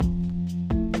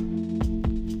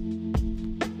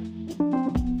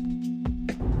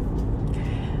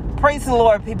Praise the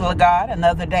Lord, people of God.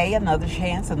 Another day, another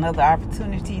chance, another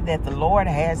opportunity that the Lord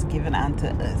has given unto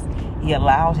us. He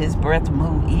allowed his breath to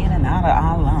move in and out of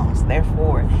our lungs.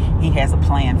 Therefore, he has a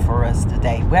plan for us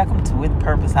today. Welcome to With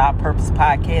Purpose, Our Purpose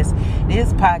podcast.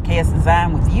 This podcast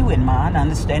designed with you in mind,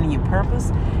 understanding your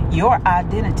purpose, your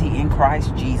identity in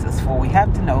Christ Jesus. For we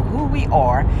have to know who we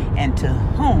are and to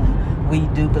whom we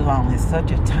do belong. In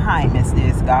such a time as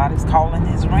this, God is calling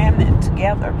his remnant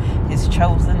together, his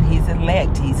chosen, his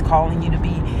elect. He's calling you to be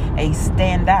a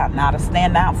standout, not a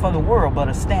standout for the world, but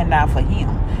a standout for him.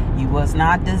 You was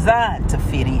not designed to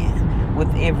fit in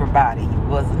with everybody. You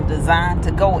wasn't designed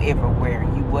to go everywhere.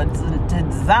 You wasn't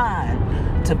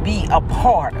designed to be a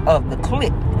part of the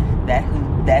clique.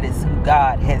 That is who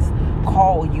God has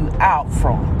called you out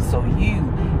from. So you,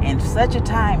 in such a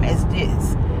time as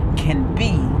this, can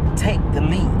take the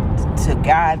lead to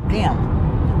guide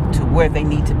them to where they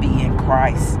need to be in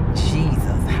Christ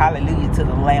Jesus. Hallelujah to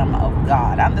the Lamb of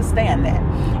God. Understand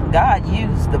that God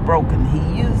used the broken.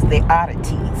 He used the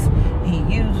oddities. He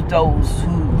used those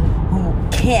who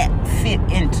can't fit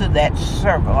into that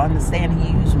circle. Understand,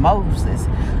 he used Moses,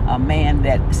 a man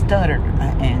that stuttered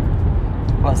and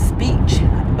speech,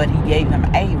 but he gave him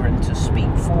Aaron to speak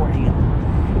for him.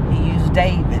 He used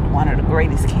David, one of the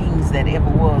greatest kings that ever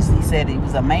was. He said he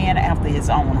was a man after his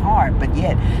own heart, but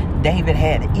yet David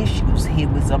had issues. He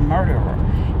was a murderer.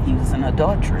 He was an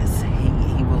adulteress.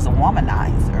 He was a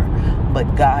womanizer.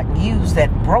 But God used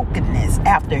that brokenness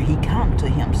after he come to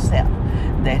himself,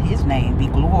 that his name be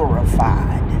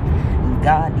glorified. And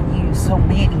God used so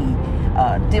many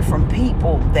different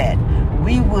people that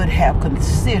we would have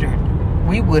considered,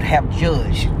 we would have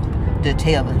judged, to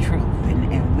tell the truth.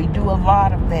 And we do a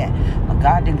lot of that. But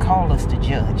God didn't call us to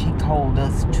judge. He called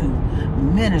us to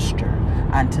minister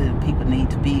unto people.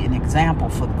 Need to be an example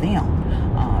for them,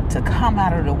 to come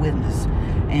out of the wilderness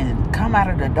and come out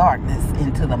of the darkness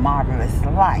into the marvelous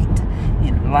light,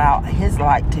 and allow his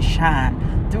light to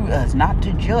shine through us, not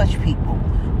to judge people,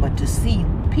 but to see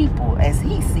people as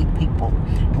he see people.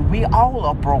 We all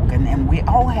are broken and we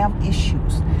all have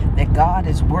issues that God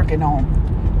is working on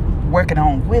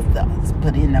with us.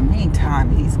 But in the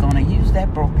meantime, he's going to use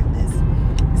that brokenness.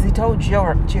 As he told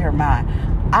Jeremiah,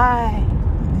 I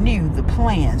knew the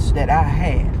plans that I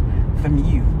had from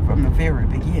you from the very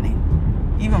beginning.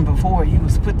 Even before he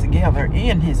was put together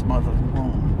in his mother's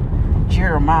womb,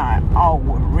 Jeremiah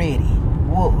already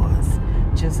was.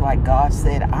 Just like God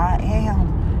said, I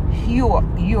am. You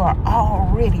are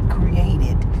already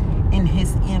created in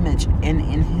his image and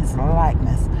in his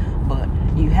likeness. But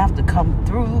you have to come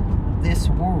through this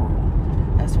world.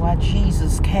 That's why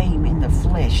Jesus came in the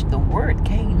flesh. The Word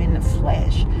came in the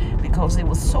flesh because it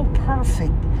was so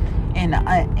perfect, and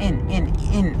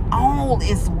in all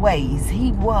its ways,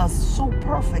 he was so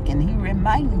perfect, and he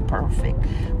remained perfect.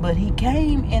 But he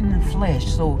came in the flesh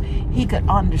so he could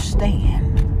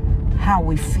understand how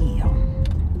we feel.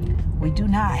 We do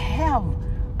not have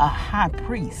a high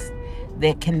priest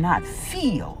that cannot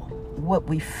feel what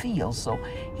we feel. So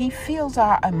he feels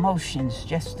our emotions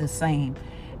just the same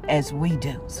as we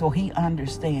do. So he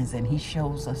understands and he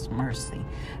shows us mercy.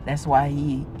 That's why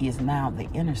he is now the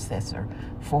intercessor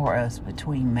for us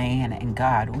between man and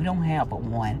God. We don't have but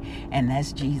one, and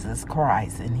that's Jesus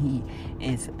Christ. And he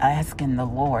is asking the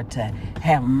Lord to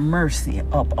have mercy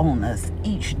upon us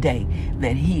each day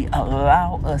that he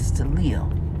allow us to live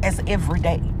as every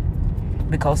day.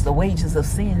 Because the wages of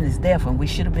sin is death, and we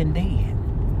should have been dead.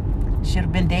 Should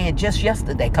have been dead just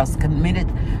yesterday because committed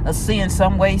a sin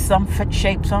some way, some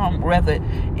shape, some, whether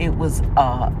it was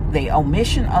the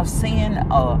omission of sin,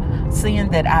 sin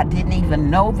that I didn't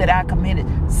even know that I committed.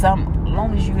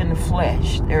 Long as you're in the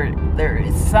flesh, there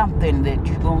is something that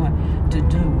you're going to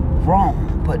do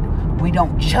wrong, but we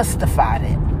don't justify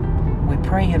that. We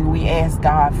pray and we ask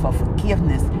God for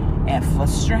forgiveness and for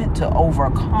strength to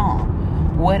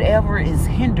overcome whatever is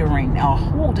hindering or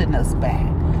holding us back,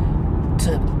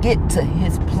 to get to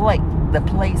his place, the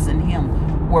place in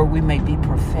him where we may be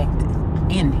perfected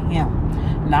in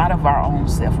him, not of our own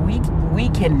self. We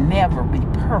can never be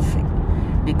perfect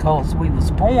because we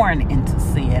was born into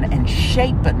sin and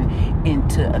shapen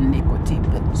into iniquity.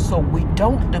 But so we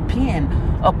don't depend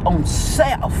upon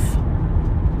self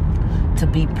to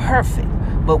be perfect,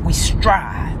 but we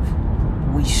strive.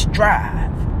 We strive.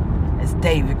 As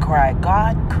David cried,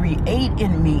 God, create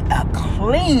in me a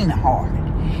clean heart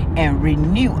and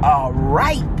renew a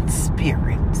right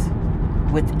spirit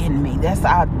within me. That's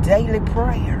our daily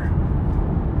prayer,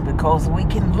 because we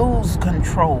can lose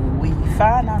control. We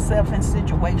find ourselves in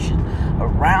situations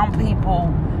around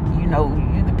people,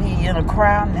 you could be in a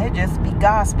crowd and they just be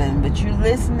gossiping, but you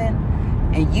listening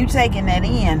And you taking that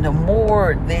in, the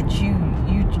more that you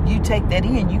take that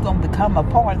in, you're going to become a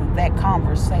part of that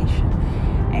conversation.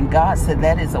 And God said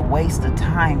that is a waste of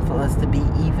time for us to be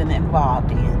even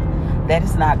involved in. That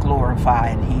is not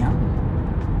glorifying Him.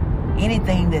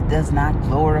 Anything that does not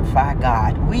glorify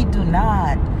God, we do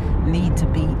not need to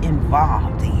be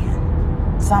involved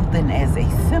in. Something as a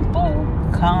simple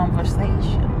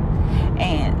conversation.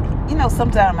 And,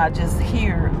 sometimes I just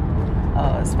hear,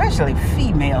 especially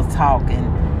females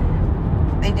talking,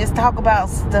 they just talk about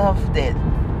stuff that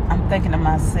I'm thinking to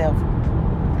myself,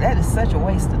 that is such a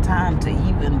waste of time to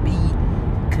even be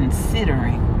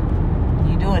considering.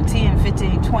 You're doing 10,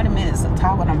 15, 20 minutes of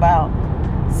talking about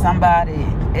somebody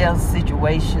else's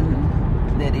situation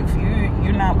that if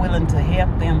you're not willing to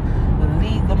help them,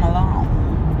 leave them alone.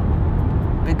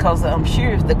 Because I'm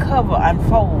sure if the cover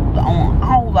unfolds on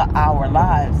all of our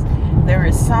lives, there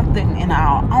is something in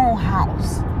our own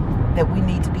house that we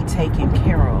need to be taken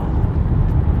care of.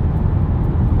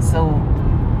 So,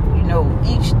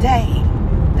 each day,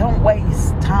 don't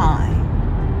waste time,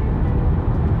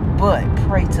 but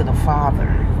pray to the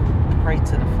Father. Pray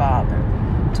to the Father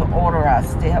to order our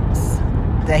steps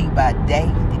day by day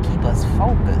to keep us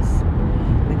focused,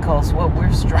 because what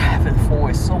we're striving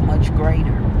for is so much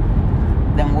greater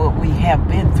than what we have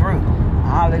been through.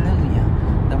 Hallelujah.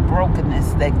 The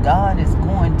brokenness that God is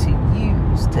going to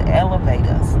use to elevate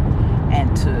us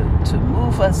and to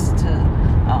move us to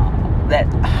that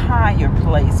higher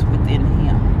place within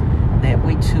Him, that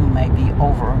we too may be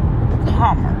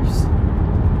overcomers.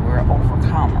 We're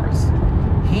overcomers.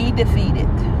 He defeated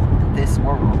this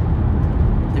world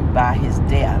by His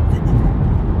death.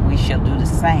 We shall do the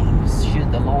same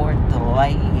should the Lord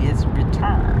delay His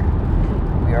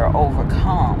return. We are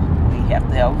overcome. We have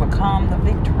to overcome the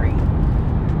victory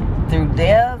through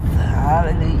death.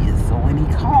 Hallelujah. So when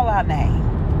He call our name,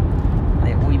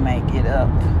 that we may get up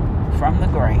from the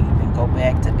grave and go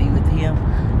back to be with Him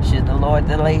should the Lord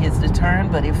delay His return.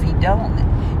 But if He don't,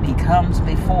 He comes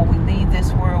before we leave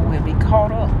this world, we'll be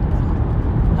caught up.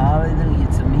 Hallelujah.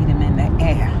 To meet Him in the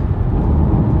air.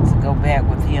 To go back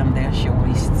with Him, there shall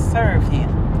we serve Him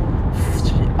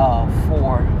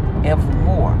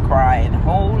forevermore, crying,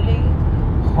 holy,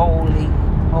 holy,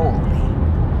 holy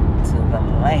to the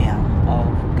Lamb of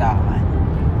God.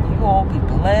 You all be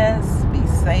blessed. Be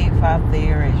safe out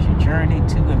there as you journey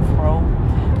to and fro.